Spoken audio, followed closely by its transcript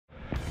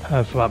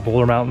So at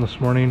Boler Mountain this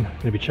morning, going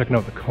to be checking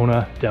out the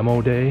Kona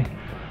Demo day.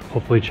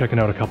 Hopefully checking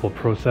out a couple of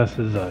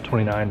processes,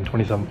 29 and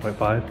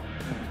 27.5.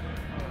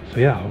 So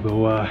yeah,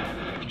 we'll go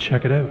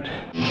check it out.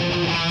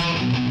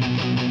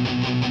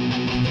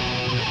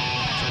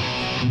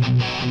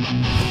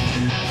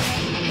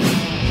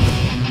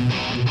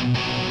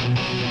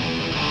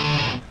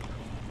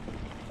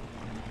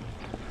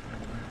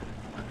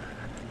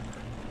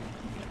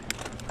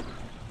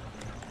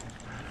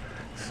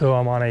 So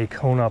I'm on a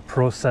Kona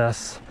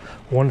Process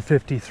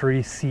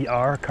 153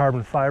 CR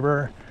carbon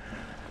fiber.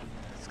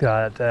 It's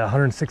got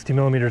 160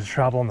 millimeters of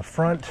travel in the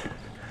front,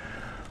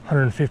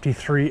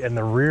 153 in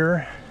the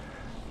rear.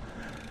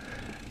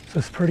 So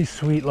it's a pretty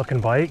sweet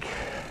looking bike.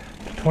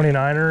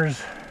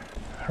 29ers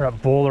are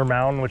at Boler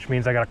Mountain, which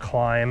means I gotta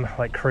climb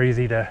like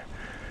crazy to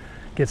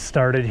get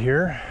started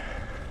here.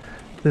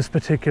 This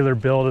particular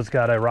build has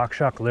got a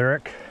RockShox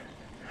Lyric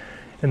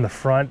in the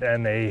front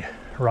and a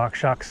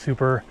RockShox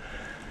Super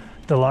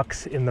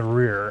Deluxe in the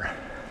rear.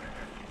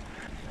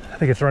 I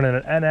think it's running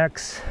an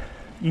NX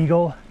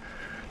Eagle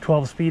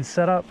 12-speed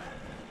setup,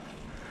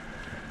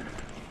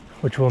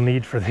 which we'll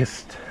need for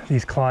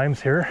these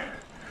climbs here.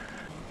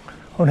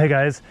 Oh, and hey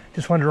guys,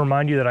 just wanted to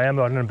remind you that I am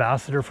an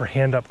ambassador for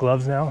Hand Up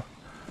Gloves now.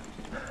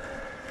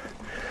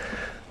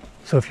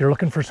 So if you're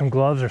looking for some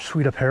gloves or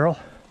sweet apparel,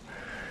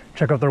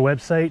 check out their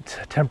website,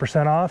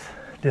 10% off,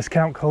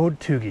 discount code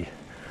Toogy.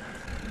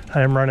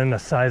 I am running a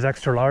size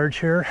extra large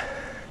here.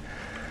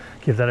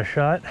 Give that a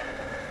shot.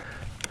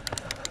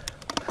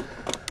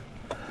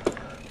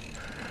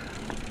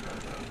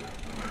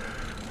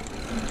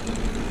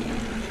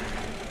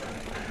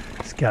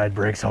 These guide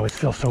brakes always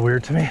feel so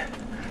weird to me.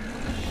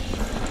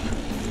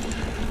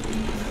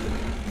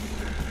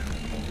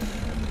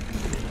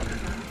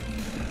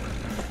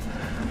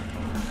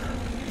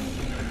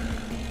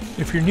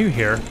 If you're new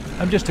here,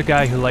 I'm just a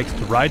guy who likes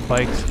to ride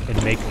bikes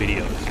and make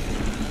videos.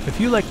 If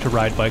you like to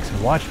ride bikes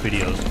and watch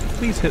videos,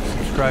 please hit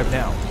subscribe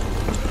now.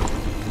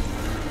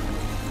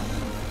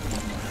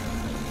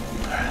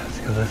 Let's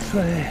go this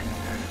way.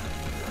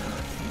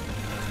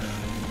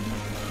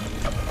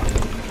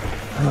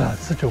 Oh,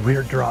 it's such a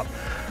weird drop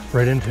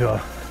right into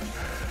a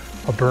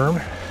berm.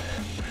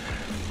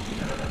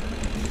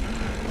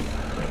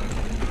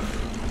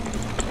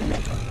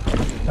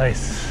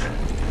 Nice.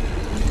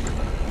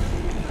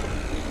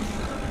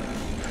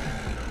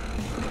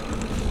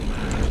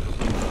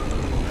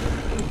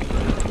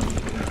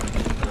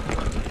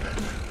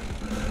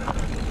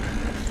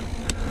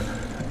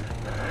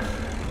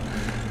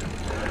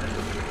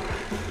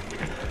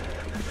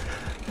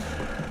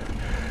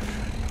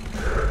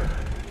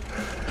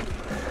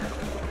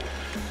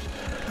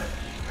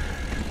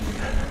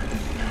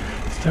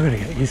 Still gonna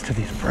get used to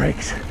these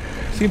brakes.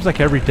 Seems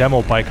like every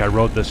demo bike I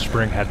rode this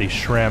spring had these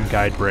SRAM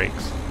guide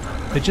brakes.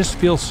 It just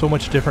feels so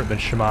much different than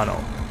Shimano.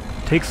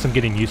 It takes some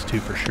getting used to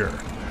for sure.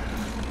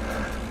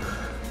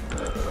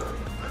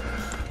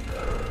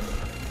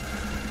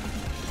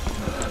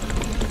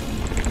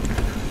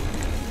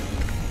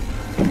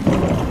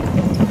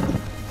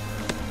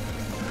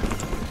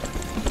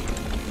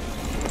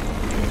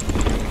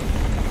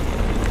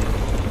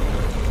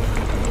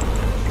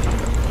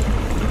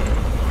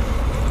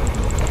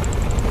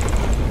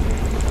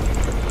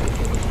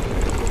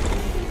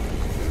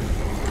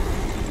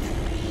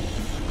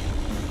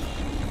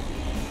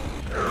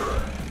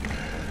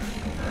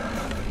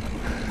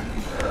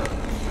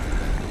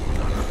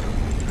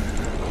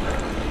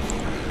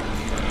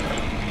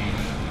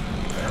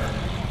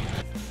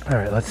 All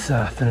right, let's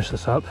finish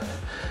this up.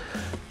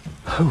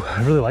 Ooh,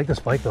 I really like this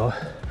bike though.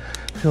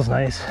 It feels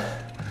nice.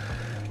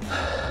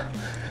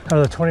 Out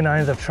of the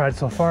 29s I've tried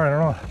so far, I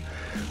don't know.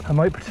 I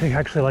might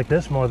actually like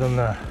this more than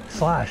the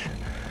Slash.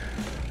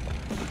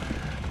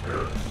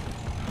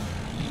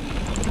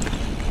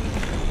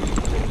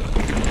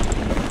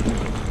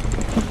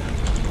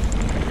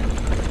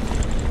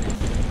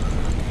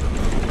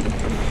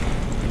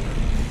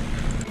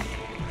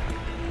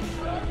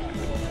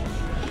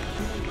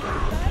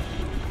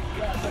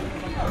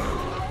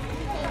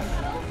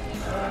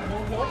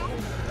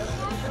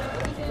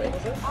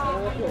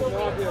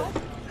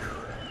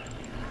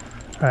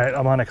 All right,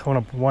 I'm on a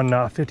Kona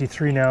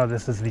 153 now.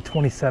 This is the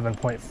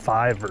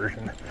 27.5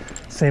 version.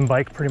 Same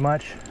bike pretty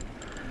much,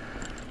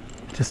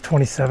 just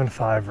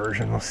 27.5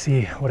 version. We'll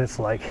see what it's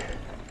like.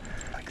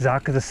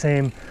 Exactly the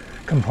same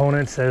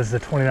components as the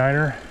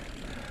 29er.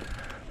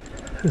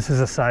 This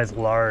is a size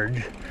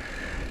large,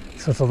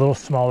 so it's a little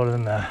smaller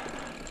than the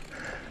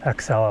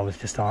XL I was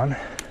just on.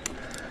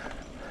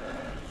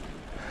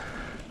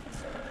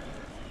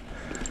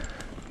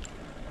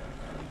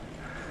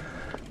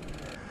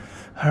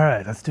 All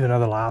right, let's do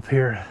another lap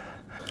here.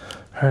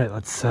 All right,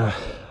 let's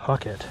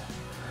huck it.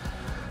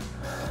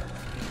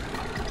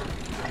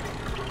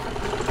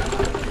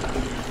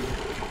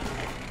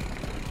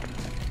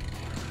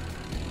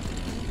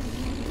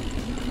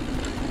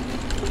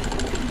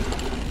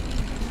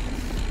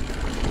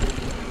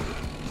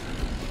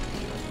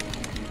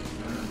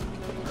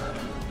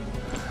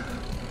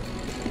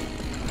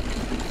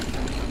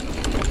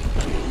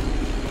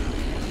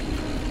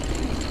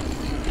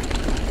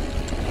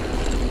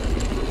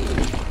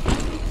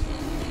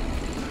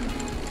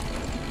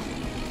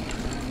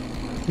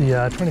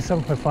 The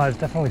 27.5s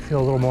definitely feel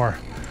a little more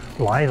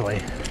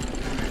lively.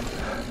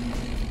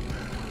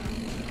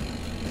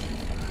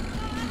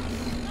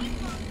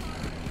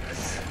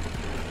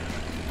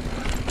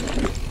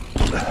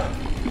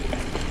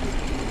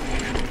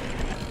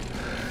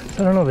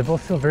 I don't know, they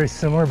both feel very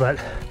similar, but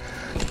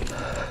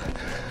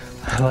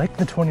I like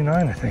the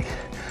 29, I think.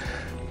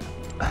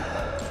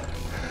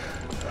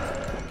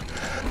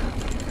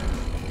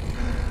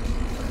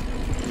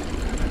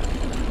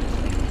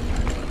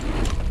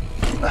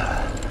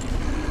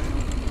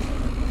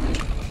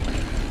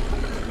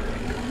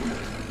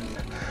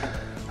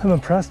 I'm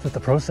impressed with the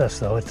Process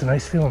though. It's a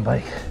nice feeling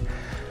bike.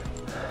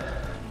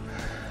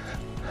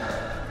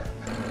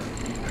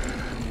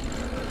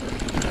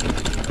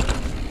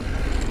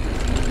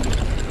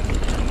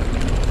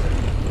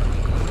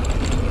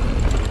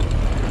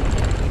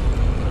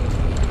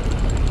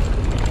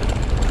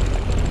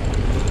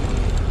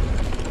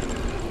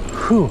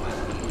 Whew.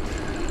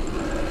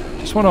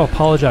 Just want to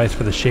apologize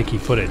for the shaky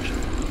footage.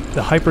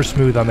 The Hyper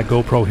Smooth on the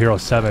GoPro Hero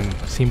 7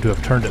 seemed to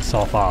have turned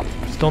itself off.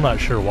 Still not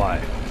sure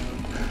why.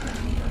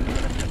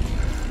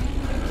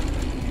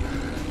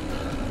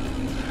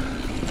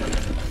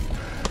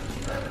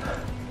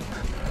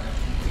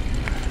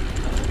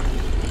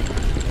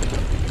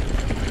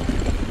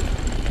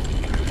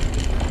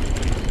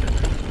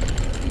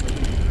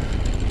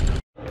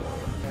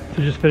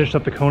 So just finished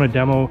up the Kona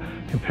Demo,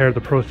 compared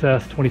the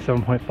Process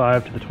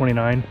 27.5 to the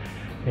 29,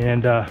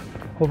 and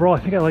overall I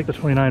think I like the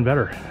 29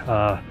 better.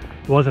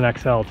 It was an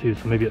XL too,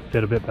 so maybe it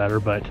fit a bit better,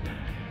 but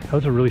that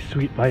was a really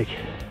sweet bike.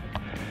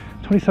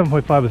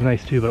 27.5 was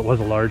nice too, but it was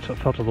a large, so it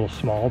felt a little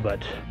small,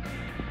 but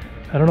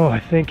I don't know, I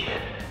think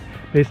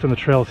based on the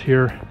trails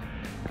here,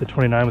 the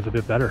 29 was a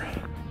bit better.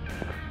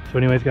 So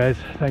anyways guys,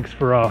 thanks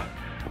for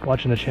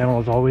watching the channel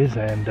as always,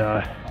 and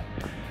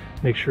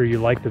make sure you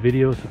like the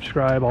video,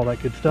 subscribe, all that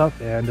good stuff,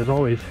 and as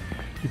always,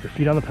 keep your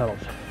feet on the pedals.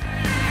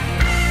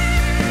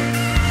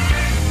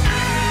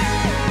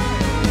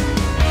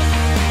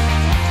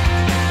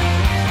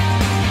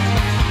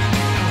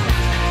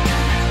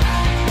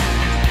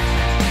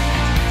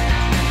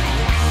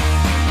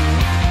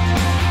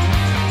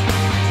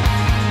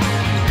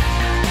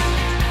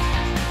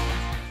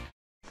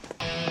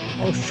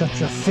 Oh, shut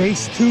your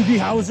face, Toogy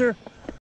Howser.